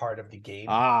it's part of the game.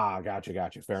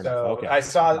 Gotcha. Fair enough. Okay. I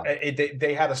saw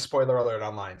they had a spoiler alert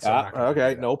online. So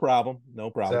okay, no problem.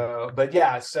 So, but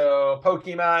yeah, so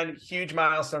Pokemon, huge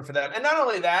milestone for them. And not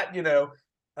only that,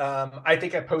 I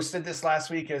think I posted this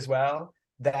last week as well,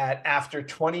 that after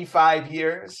 25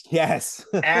 years, yes,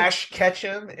 Ash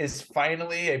Ketchum is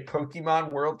finally a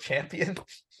Pokemon world champion.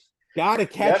 Gotta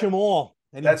catch them all.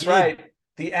 And that's right.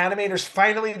 The animators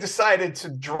finally decided to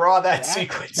draw that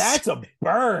sequence. That's a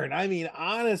burn. I mean,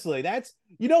 honestly,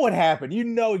 you know what happened. You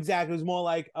know exactly. It was more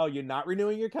like, oh, you're not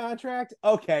renewing your contract?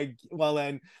 Okay, well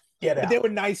then. But they were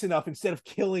nice enough. Instead of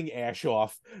killing Ash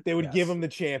off, they would give him the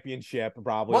championship,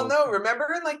 probably. Well, no, remember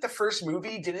in like the first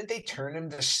movie, didn't they turn him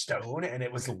to stone and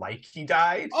it was like he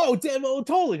died? Oh,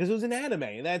 totally, because it was an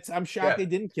anime. I'm shocked they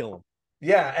didn't kill him.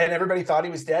 Yeah, and everybody thought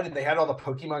he was dead, and they had all the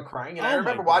Pokemon crying. And I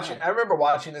remember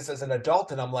watching this as an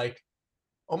adult, and I'm like,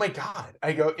 oh my God.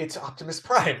 I go, it's Optimus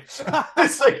Prime.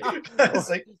 It's like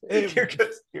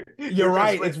you're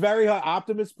right. It's very hard.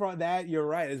 Optimus Prime, you're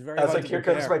right. It's very hard. I was like, here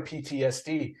comes my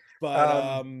PTSD.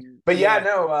 But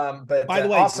but by the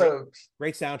way, also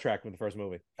great soundtrack from the first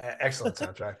movie. Excellent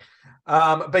soundtrack.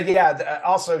 But yeah,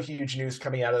 also huge news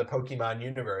coming out of the Pokemon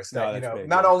universe that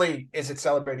not only is it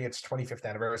celebrating its 25th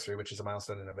anniversary, which is a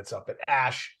milestone in of itself, but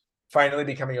Ash finally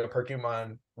becoming a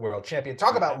Pokemon world champion.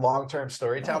 Talk about long-term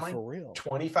storytelling. For real.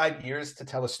 25 years to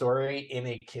tell a story in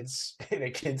a kid's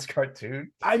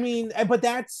cartoon. I mean, but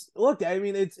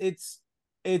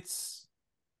it's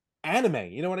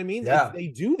anime, you know what I mean? Yeah, they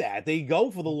do that. They go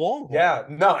for the long haul. Yeah,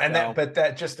 no, and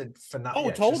that just a phenomenal.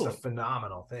 Oh, totally, just a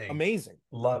phenomenal thing. Amazing,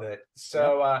 love it.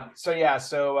 So, so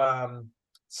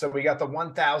we got the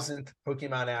 1,000th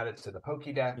Pokemon added to the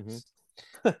Pokédex. Mm-hmm.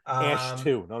 Ash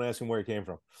 2. Don't ask him where he came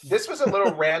from. This was a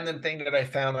little random thing that I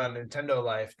found on Nintendo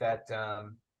Life that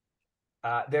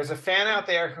there's a fan out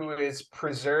there who is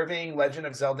preserving Legend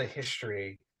of Zelda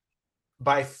history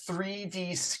by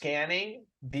 3D scanning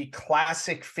the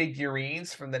classic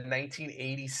figurines from the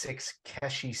 1986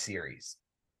 Keshi series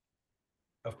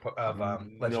of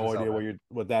Legend of Zelda. No idea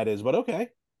what that is, but okay.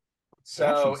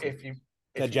 So if you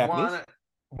want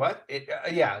what it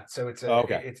so it's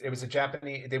it was a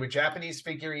Japanese, they were Japanese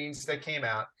figurines that came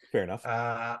out. Fair enough.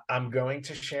 I'm going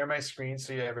to share my screen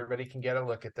so everybody can get a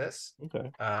look at this. Okay.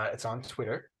 It's on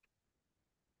Twitter.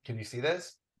 Can you see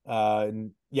this?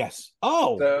 Yes.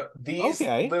 Oh, so these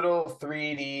little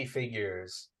 3D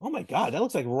figures. Oh my God, that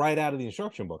looks like right out of the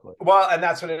instruction booklet. Well, and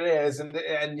that's what it is, and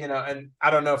I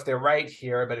don't know if they're right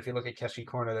here, but if you look at Keshi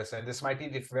Corner, this might be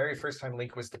the very first time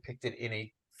Link was depicted in a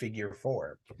figure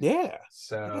form. Yeah.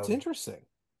 So that's interesting.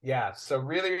 Yeah. So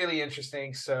really, really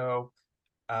interesting. So,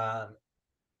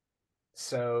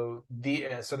 so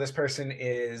this person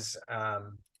is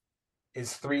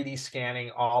 3D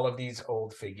scanning all of these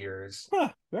old figures.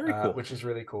 Very cool. Which is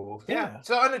really cool. Yeah.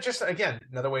 So, and just again,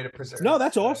 another way to preserve. No,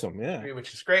 that's awesome. Yeah.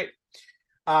 Which is great.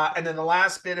 And then the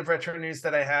last bit of retro news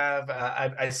that I have,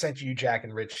 I sent you, Jack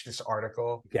and Rich, this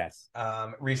article. Yes.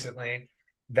 Recently,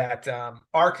 that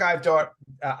archive.org,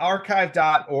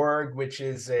 which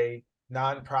is a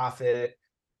nonprofit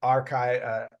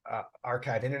archive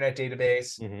internet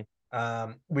database.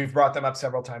 We've brought them up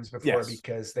several times before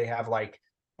because they have like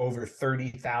over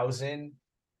 30,000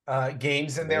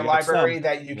 games in their library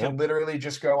that you can literally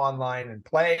just go online and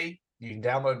play. You can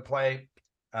download and play.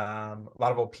 A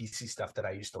lot of old PC stuff that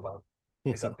I used to love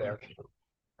is up there.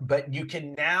 But you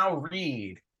can now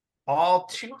read all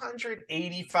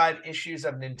 285 issues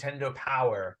of Nintendo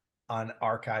Power on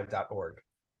archive.org.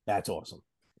 That's awesome.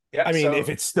 Yeah, I mean, if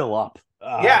it's still up.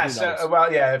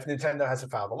 If Nintendo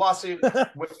hasn't filed a lawsuit,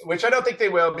 which I don't think they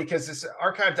will, because this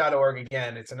archive.org,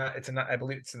 again, I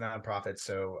believe it's a nonprofit,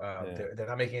 so they're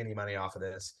not making any money off of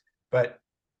this. But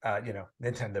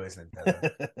Nintendo is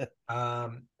Nintendo.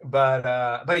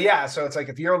 So it's like,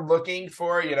 if you're looking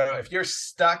for, if you're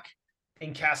stuck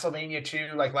in Castlevania 2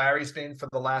 like Larry's been for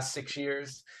the last 6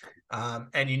 years,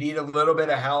 and you need a little bit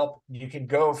of help, you can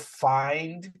go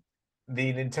find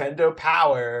the Nintendo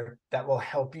Power that will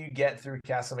help you get through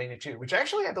Castlevania 2, which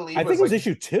actually I think it was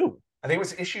issue 2. I think it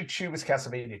was issue 2 was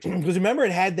Castlevania 2. Because remember,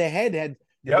 it had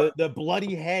the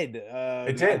bloody head.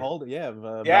 It did.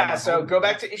 So go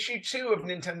back to issue 2 of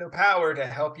Nintendo Power to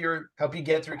help you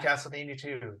get through Castlevania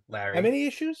 2, Larry. How many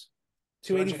issues?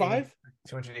 285?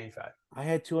 285. I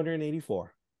had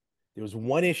 284. There was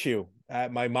one issue.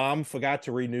 My mom forgot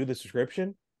to renew the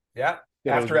subscription. Yeah.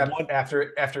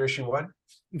 After issue 1.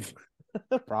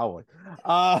 Probably.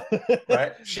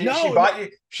 Right. She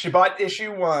bought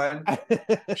issue 1.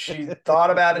 She thought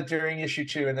about it during issue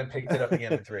 2 and then picked it up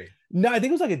again in 3. No, I think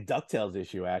it was like a DuckTales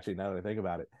issue, actually, now that I think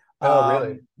about it. Oh,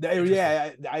 really?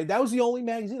 That was the only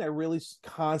magazine I really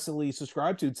constantly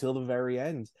subscribed to till the very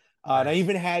end. And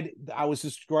I was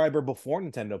a subscriber before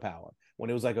Nintendo Power, when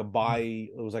it was like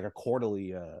a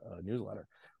quarterly newsletter.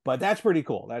 But that's pretty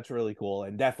cool. That's really cool,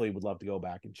 and definitely would love to go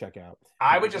back and check out.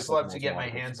 I would just love to get my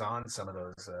hands on some of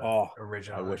those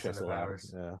original. I wish I still had.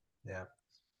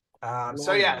 Yeah.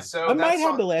 So I might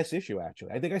have the last issue.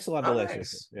 Actually, I think I still have the last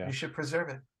issue. Yeah. You should preserve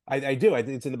it. I do. I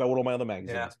think it's in one of my other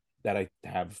magazines that I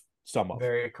have some of.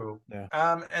 Very cool. Yeah.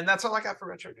 And that's all I got for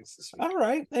Retro News this week. All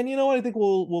right, and you know what? I think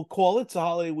we'll call it. It's a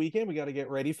holiday weekend. We got to get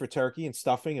ready for turkey and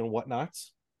stuffing and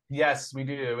whatnots. Yes, we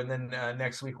do. And then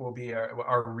next week will be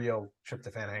our real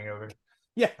tryptophan hangover.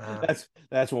 Yeah,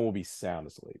 that's when we'll be sound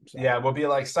asleep. So. Yeah, we'll be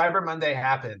like, Cyber Monday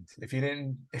happened. If you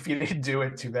didn't do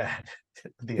it, too bad.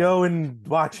 Go and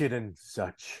watch it and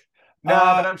such. No,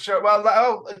 but I'm sure.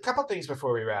 Well, a couple things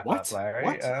before we wrap up, Larry.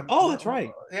 What? That's right.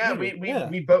 Yeah,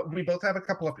 we both have a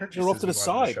couple of purchases. You're off to the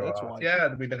side. That's why.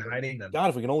 Yeah, we've been hiding them. God,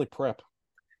 if we can only prep.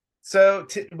 So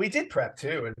we did prep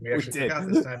too, and we actually forgot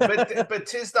this time. But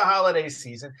 'tis the holiday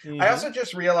season. Mm-hmm. I also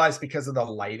just realized, because of the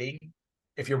lighting,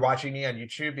 if you're watching me on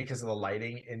YouTube, because of the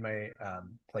lighting in my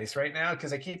place right now,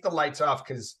 because I keep the lights off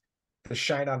because the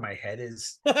shine on my head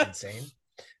is insane.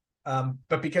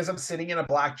 But because I'm sitting in a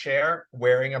black chair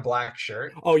wearing a black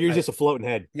shirt. Oh, you're just a floating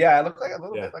head. Yeah, I look like a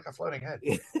little bit like a floating head.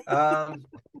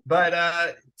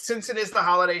 But since it is the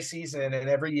holiday season, and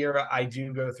every year I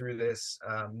do go through this,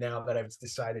 now that I've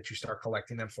decided to start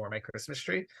collecting them for my Christmas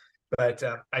tree. But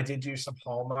I did do some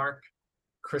Hallmark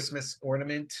Christmas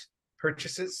ornament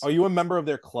purchases. Are you a member of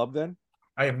their club then?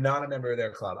 I am not a member of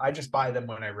their club. I just buy them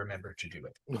when I remember to do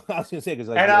it. I was going to say, because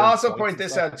and I'll also point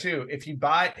this out too. If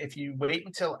you wait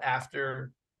until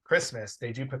after Christmas,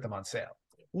 they do put them on sale.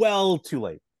 Well, too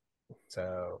late.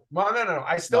 So, no.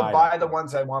 I still buy the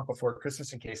ones I want before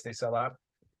Christmas in case they sell out.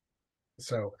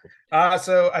 So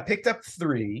I picked up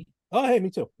 3. Oh, hey, me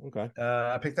too. Okay.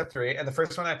 I picked up 3, and the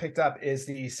first one I picked up is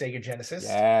the Sega Genesis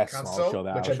console,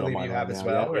 which I believe you have as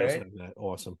well, right?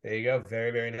 Awesome. There you go.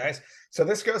 Very, very nice. So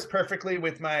this goes perfectly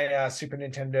with my Super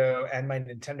Nintendo and my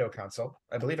Nintendo console.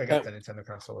 I believe I got the Nintendo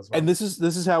console as well. And this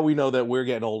is how we know that we're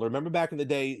getting older. Remember back in the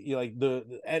day, like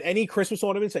any Christmas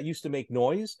ornaments that used to make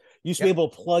noise used to be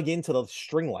able to plug into the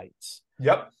string lights.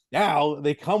 Yep. Now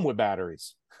they come with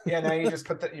batteries. Yeah. Now you just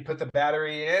put the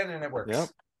battery in and it works. Yep.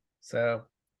 So.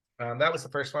 That was the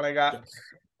first one I got.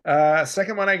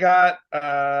 Second one I got,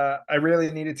 I really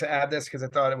needed to add this because I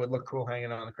thought it would look cool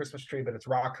hanging on the Christmas tree, but it's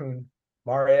Raccoon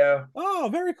Mario. Oh,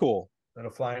 very cool. Little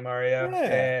flying Mario.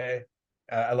 Yeah.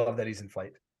 I love that he's in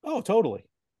flight. Oh, totally.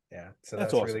 Yeah, so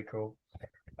that's awesome. Really cool.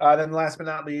 Then last but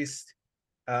not least,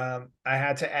 I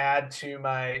had to add to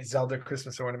my Zelda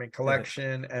Christmas ornament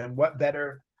collection, and what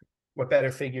better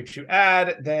figure to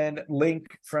add than Link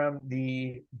from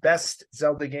the best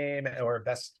Zelda game, or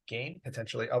best game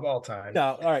potentially of all time.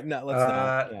 No, all right, no, let's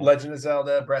not. Yeah. Legend of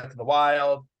Zelda: Breath of the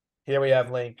Wild. Here we have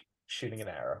Link shooting an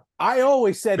arrow. I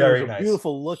always said it was a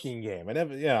beautiful looking game. I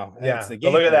never, it's the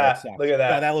game. Look at that. Look at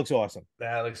that. That looks awesome.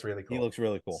 That looks really cool. He looks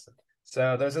really cool.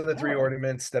 So those are the 3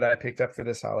 ornaments that I picked up for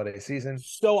this holiday season.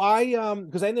 So I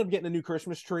because I ended up getting a new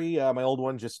Christmas tree. My old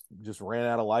one just ran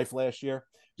out of life last year.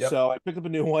 Yep. So I picked up a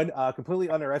new one. Completely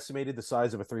underestimated the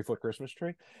size of a 3-foot Christmas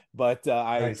tree, but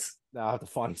nice. I'll have to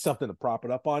find something to prop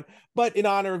it up on. But in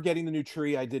honor of getting the new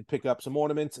tree, I did pick up some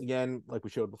ornaments. Again, like we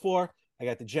showed before, I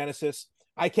got the Genesis.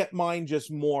 I kept mine just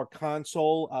more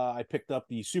console. I picked up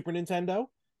the Super Nintendo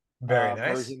very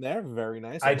nice version there. Very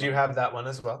nice. I do have that one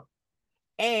as well.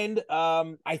 And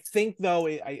I think though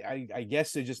I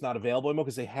guess they're just not available anymore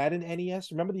because they had an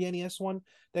NES. Remember the NES one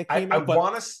that came out?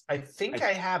 I think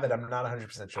I have it. I'm not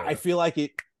 100% sure. I feel like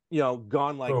it,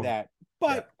 gone like that.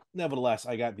 But nevertheless,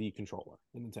 I got the controller,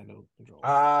 the Nintendo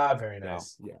controller. Very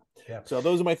nice. Yeah. So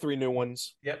those are my 3 new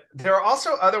ones. Yep. There are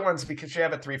also other ones because you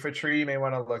have a 3-foot tree you may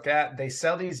want to look at. They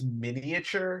sell these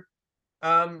miniature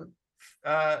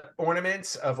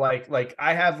ornaments of like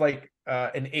I have an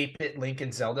 8-bit Link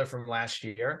and Zelda from last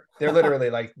year. They're literally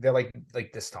they're like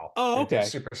this tall. Oh, okay. They're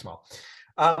super small.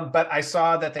 But I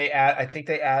saw that I think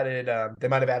they added they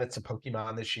might have added some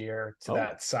Pokemon this year to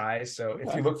that size. So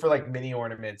if you look for mini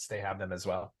ornaments, they have them as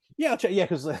well. Yeah, I'll check. Yeah,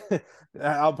 because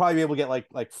I'll probably be able to get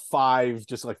like 5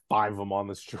 of them on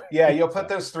this tree. Yeah, you'll put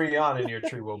those 3 on and your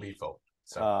tree will be full.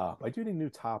 So I do need a new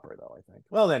topper though, I think.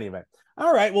 Well, in any event.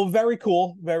 All right. Well, very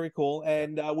cool. Very cool.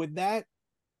 And with that,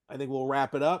 I think we'll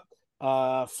wrap it up.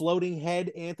 Floating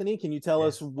Head, Anthony, can you tell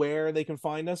us where they can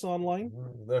find us online?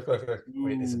 Look.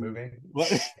 Wait, is it moving?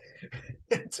 What?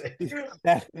 That's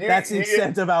the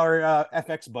extent of our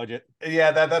FX budget. Yeah,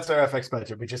 that's our FX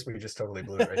budget. We just totally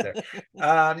blew it right there.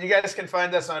 You guys can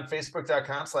find us on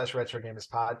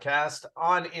Facebook.com/RetroGamersPodcast,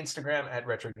 on Instagram at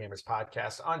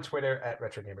RetroGamersPodcast, on Twitter at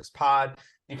RetroGamersPod.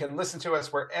 You can listen to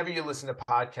us wherever you listen to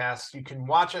podcasts. You can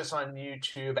watch us on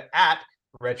YouTube at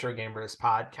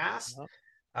RetroGamersPodcast.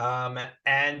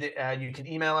 And you can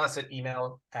email us at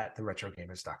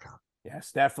email@theretrogamers.com.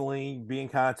 Yes, definitely be in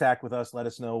contact with us. Let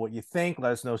us know what you think.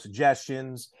 Let us know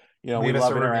suggestions. We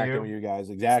love interacting with you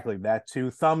guys. Exactly. That too.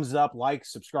 Thumbs up, like,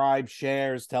 subscribe,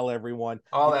 shares, tell everyone.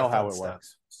 All that how it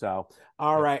works. So,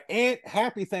 all right. And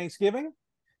happy Thanksgiving.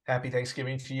 Happy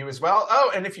Thanksgiving to you as well.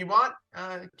 Oh, and if you want,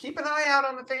 keep an eye out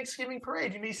on the Thanksgiving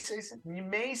parade. You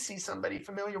may see somebody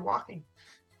familiar walking.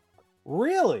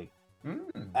 Really?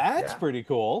 That's pretty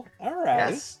cool. All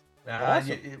right. Yes.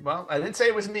 Awesome. Well, I didn't say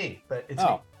it was me, but it's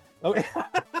me. Okay.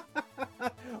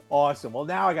 Awesome. Well,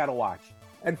 now I got to watch.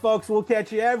 And folks, we'll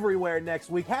catch you everywhere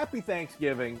next week. Happy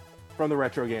Thanksgiving from the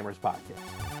Retro Gamers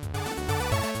Podcast.